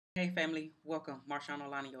Hey family, welcome.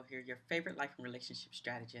 MarshaunO'Laniyan here, your favorite life and relationship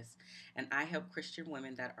strategist. And I help Christian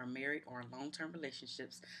women that are married or in long-term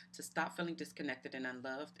relationships to stop feeling disconnected and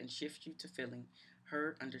unloved and shift you to feeling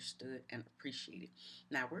heard, understood, and appreciated.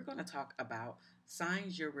 Now we're going to talk about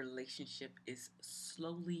signs your relationship is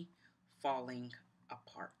slowly falling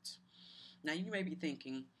apart. Now you may be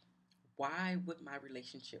thinking, why would my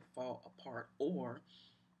relationship fall apart? Or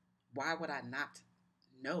why would I not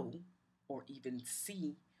know or even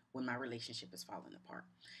see when my relationship is falling apart?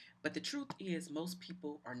 But the truth is, most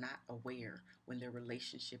people are not aware when their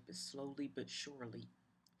relationship is slowly but surely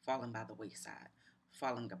falling by the wayside,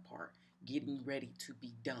 falling apart, getting ready to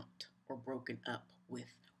be dumped or broken up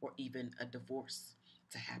with, or even a divorce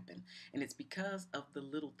to happen. And it's because of the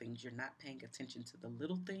little things. You're not paying attention to the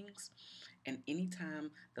little things. And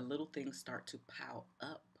anytime the little things start to pile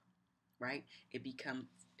up, right? It becomes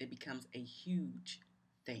a huge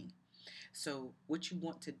thing. So what you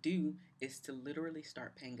want to do is to literally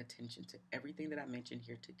start paying attention to everything that I mentioned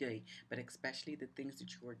here today, but especially the things that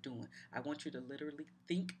you are doing. I want you to literally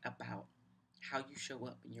think about how you show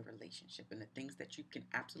up in your relationship and the things that you can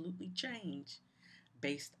absolutely change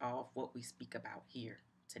based off what we speak about here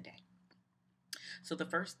today. So the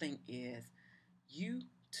first thing is you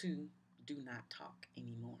two do not talk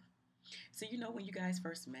anymore. So you know when you guys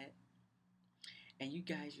first met, and you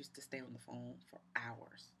guys used to stay on the phone for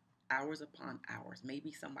hours, hours upon hours.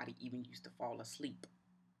 Maybe somebody even used to fall asleep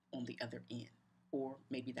on the other end, or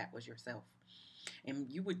maybe that was yourself. And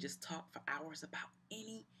you would just talk for hours about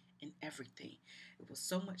any and everything. It was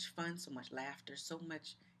so much fun, so much laughter, so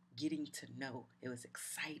much getting to know. It was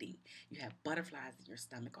exciting. You have butterflies in your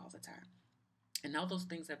stomach all the time. And all those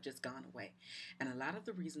things have just gone away. And a lot of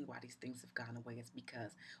the reason why these things have gone away is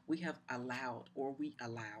because we have allowed, or we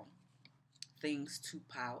allow, things to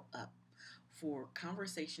pile up. For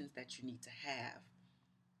conversations that you need to have,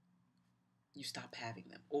 you stop having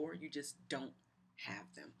them, or you just don't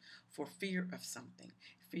have them for fear of something,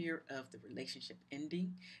 fear of the relationship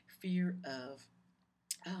ending, fear of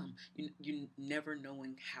you never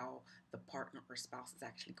knowing how the partner or spouse is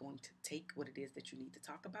actually going to take what it is that you need to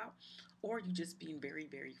talk about, or you just being very,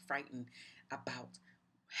 very frightened about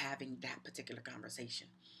having that particular conversation.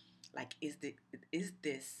 Like, is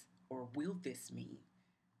this or will this mean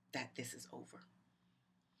that this is over?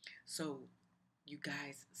 So you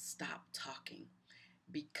guys stop talking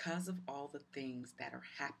because of all the things that are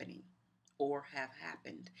happening or have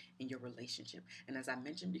happened in your relationship. And as I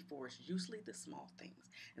mentioned before, it's usually the small things.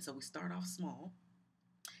 And so we start off small,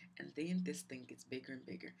 and then this thing gets bigger and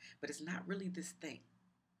bigger. But it's not really this thing.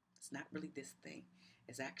 It's not really this thing.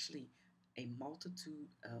 It's actually a multitude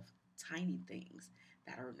of tiny things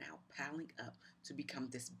that are now piling up to become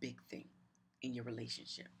this big thing in your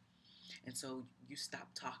relationship. And so you stop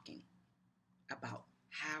talking about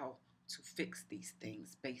how to fix these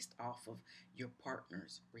things based off of your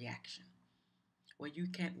partner's reaction. Well, you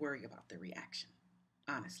can't worry about the reaction,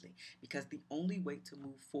 honestly, because the only way to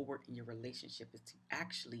move forward in your relationship is to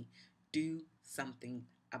actually do something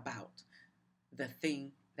about the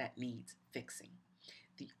thing that needs fixing.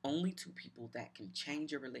 The only two people that can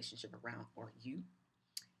change your relationship around are you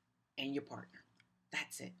and your partner.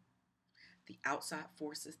 That's it. The outside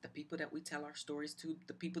forces, the people that we tell our stories to,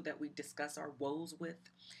 the people that we discuss our woes with,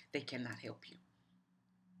 they cannot help you.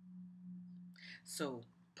 So,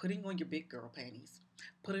 putting on your big girl panties,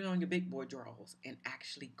 putting on your big boy drawers, and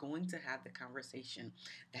actually going to have the conversation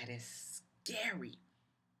that is scary,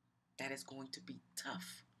 that is going to be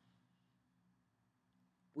tough,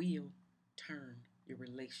 will turn your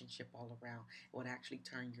relationship all around. It would actually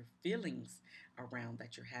turn your feelings around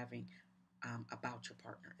that you're having about your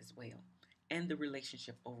partner as well, and the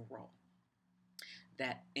relationship overall.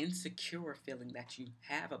 That insecure feeling that you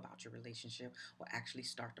have about your relationship will actually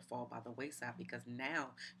start to fall by the wayside because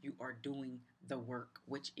now you are doing the work,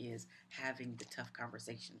 which is having the tough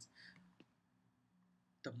conversations.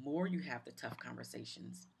 The more you have the tough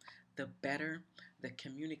conversations, the better the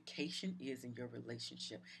communication is in your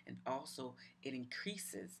relationship. And also, it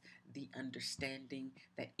increases the understanding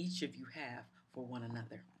that each of you have for one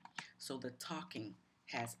another. So the talking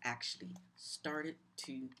has actually started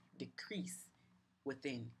to decrease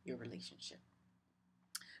within your relationship.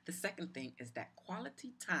 The second thing is that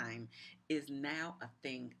quality time is now a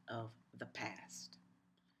thing of the past.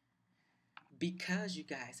 Because you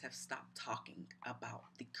guys have stopped talking about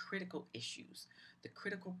the critical issues, the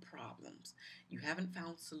critical problems, you haven't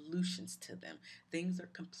found solutions to them. Things are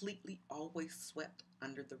completely always swept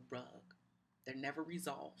under the rug. They're never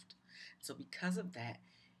resolved. So, because of that,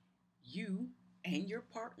 you and your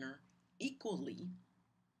partner equally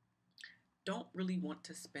don't really want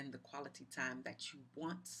to spend the quality time that you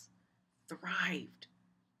once thrived,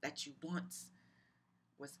 that you once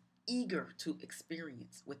was eager to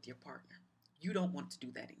experience with your partner. You don't want to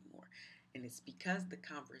do that anymore. And it's because the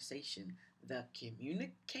conversation, the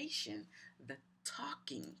communication, the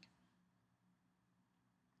talking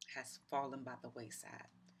has fallen by the wayside.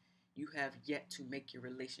 You have yet to make your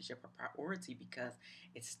relationship a priority because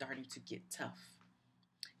it's starting to get tough.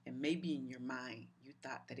 And maybe in your mind, you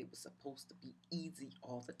thought that it was supposed to be easy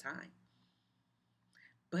all the time.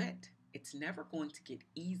 But it's never going to get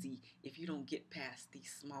easy if you don't get past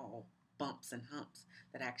these small bumps and humps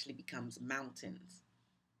that actually becomes mountains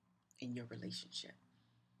in your relationship.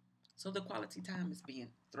 So the quality time is being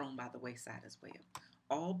thrown by the wayside as well.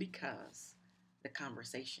 All because the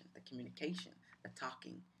conversation, the communication, the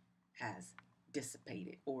talking has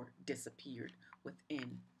dissipated or disappeared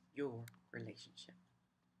within your relationship.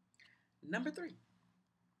 Number three,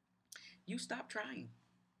 you stop trying.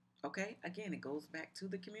 Okay, again, it goes back to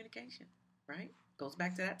the communication, right? Goes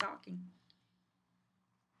back to that talking.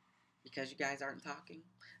 Because you guys aren't talking,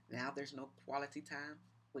 now there's no quality time,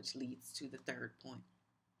 which leads to the third point,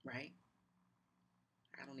 right?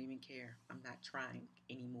 I don't even care. I'm not trying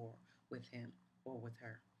anymore with him or with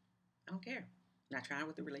her. I don't care. Not trying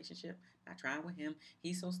with the relationship, not trying with him.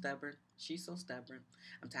 He's so stubborn. She's so stubborn.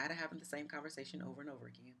 I'm tired of having the same conversation over and over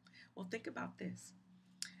again. Well, think about this.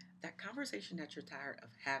 That conversation that you're tired of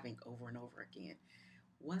having over and over again,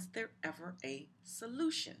 was there ever a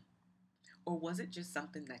solution? Or was it just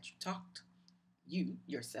something that you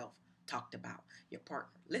yourself talked about? Your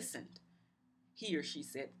partner listened. He or she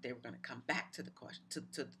said that they were going to come back to the question,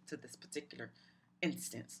 to this particular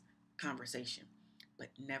instance, conversation, but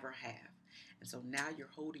never have. And so now you're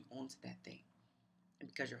holding on to that thing. And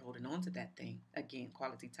because you're holding on to that thing, again,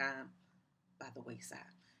 quality time by the wayside.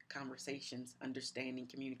 Conversations, understanding,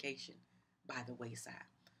 communication by the wayside.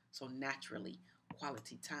 So naturally,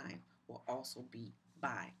 quality time will also be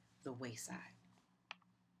by the wayside.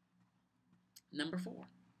 Number four,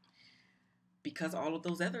 because all of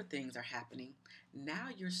those other things are happening, now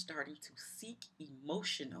you're starting to seek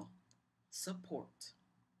emotional support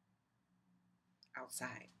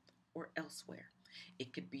outside or elsewhere.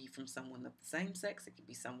 It could be from someone of the same sex, it could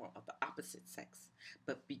be someone of the opposite sex.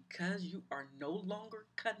 But because you are no longer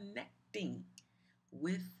connecting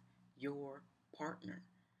with your partner,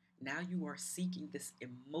 now you are seeking this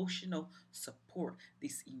emotional support,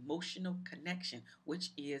 this emotional connection,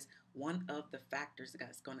 which is one of the factors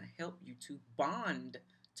that's going to help you to bond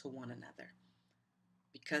to one another.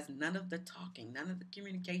 Because none of the talking, none of the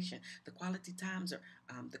communication, the quality time is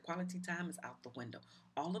out the window.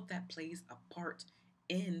 All of that plays a part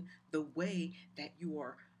in the way that you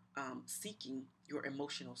are seeking your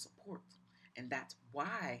emotional support, and that's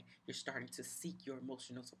why you're starting to seek your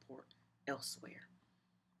emotional support elsewhere,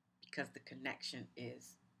 because the connection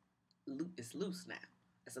is loose now.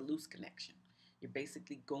 It's a loose connection. You're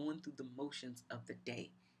basically going through the motions of the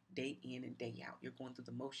day, day in and day out. You're going through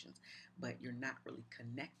the motions, but you're not really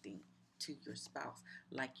connecting to your spouse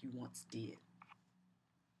like you once did.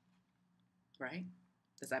 Right?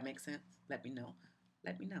 Does that make sense? Let me know.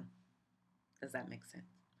 Let me know. Does that make sense?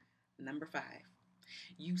 Number five,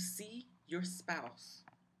 you see your spouse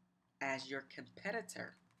as your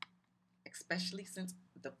competitor, especially since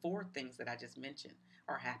the four things that I just mentioned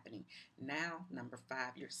are happening. Now, number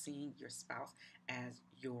five, you're seeing your spouse as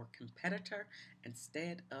your competitor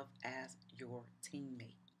instead of as your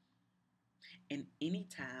teammate. And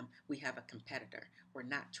anytime we have a competitor, we're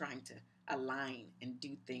not trying to align and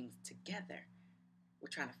do things together. We're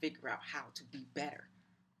trying to figure out how to be better,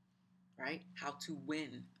 right? How to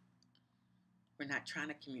win. We're not trying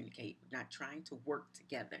to communicate. We're not trying to work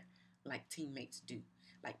together like teammates do,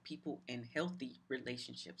 like people in healthy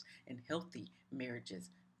relationships and healthy marriages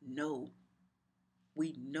know.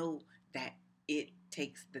 We know that it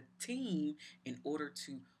takes the team in order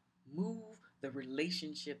to move the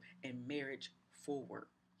relationship and marriage forward,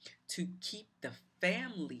 to keep the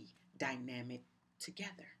family dynamic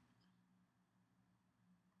together.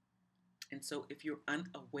 And so, if you're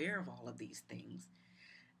unaware of all of these things,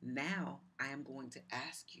 now I am going to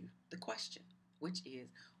ask you the question, which is,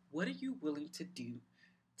 what are you willing to do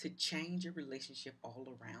to change your relationship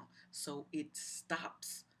all around so it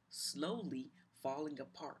stops slowly falling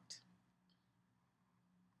apart?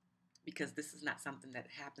 Because this is not something that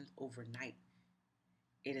happens overnight.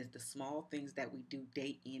 It is the small things that we do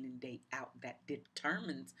day in and day out that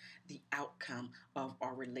determines the outcome of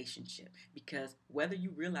our relationship. Because whether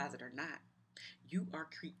you realize it or not, you are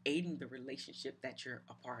creating the relationship that you're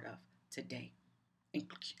a part of today,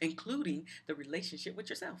 including the relationship with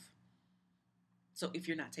yourself. So if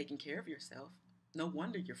you're not taking care of yourself, no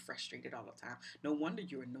wonder you're frustrated all the time. No wonder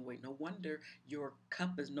you're annoyed. No wonder your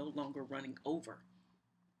cup is no longer running over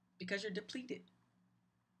because you're depleted,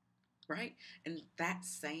 right? And that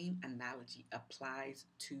same analogy applies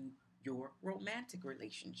to your romantic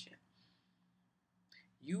relationship.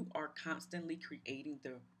 You are constantly creating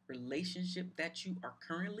the relationship that you are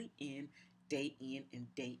currently in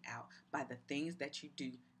and day out by the things that you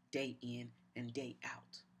do day in and day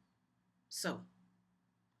out. So,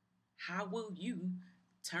 how will you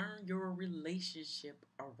turn your relationship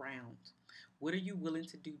around? What are you willing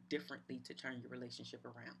to do differently to turn your relationship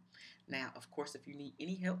around? Now, of course, if you need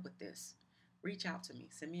any help with this, reach out to me,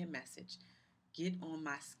 send me a message, get on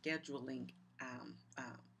my scheduling, um,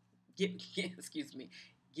 um, excuse me,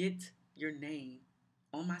 get your name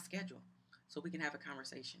on my schedule so we can have a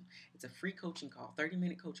conversation. It's a free coaching call,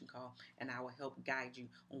 30-minute coaching call, and I will help guide you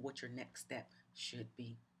on what your next step should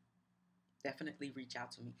be. Definitely reach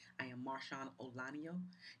out to me. I am MarshaunOlaniyan,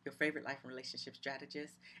 your favorite life and relationship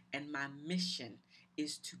strategist, and my mission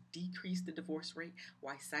is to decrease the divorce rate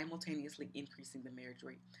while simultaneously increasing the marriage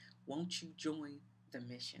rate. Won't you join the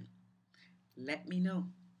mission? Let me know.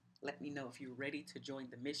 Let me know if you're ready to join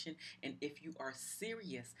the mission and if you are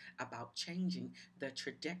serious about changing the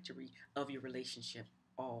trajectory of your relationship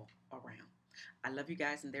all around. I love you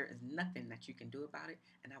guys, and there is nothing that you can do about it.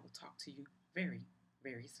 And I will talk to you very,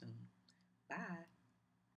 very soon. Bye.